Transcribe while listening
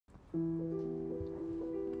The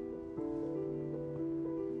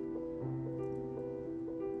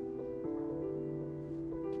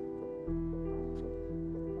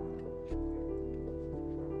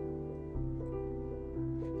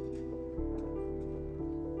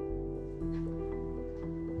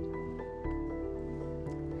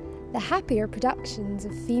happier productions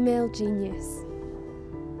of female genius.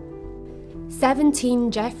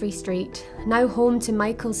 17 Jeffrey Street, now home to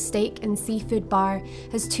Michael's Steak and Seafood Bar,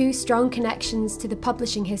 has two strong connections to the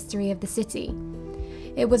publishing history of the city.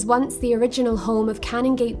 It was once the original home of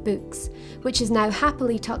Canongate Books, which is now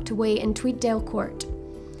happily tucked away in Tweeddale Court.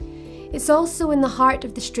 It's also in the heart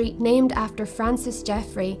of the street named after Francis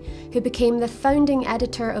Jeffrey, who became the founding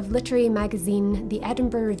editor of literary magazine The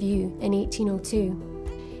Edinburgh Review in 1802.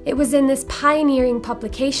 It was in this pioneering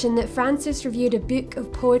publication that Francis reviewed a book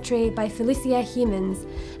of poetry by Felicia Hemans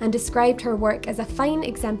and described her work as a fine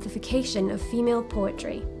exemplification of female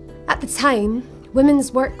poetry. At the time,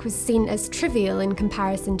 women's work was seen as trivial in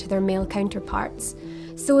comparison to their male counterparts,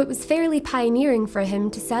 so it was fairly pioneering for him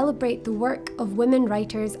to celebrate the work of women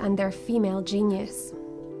writers and their female genius.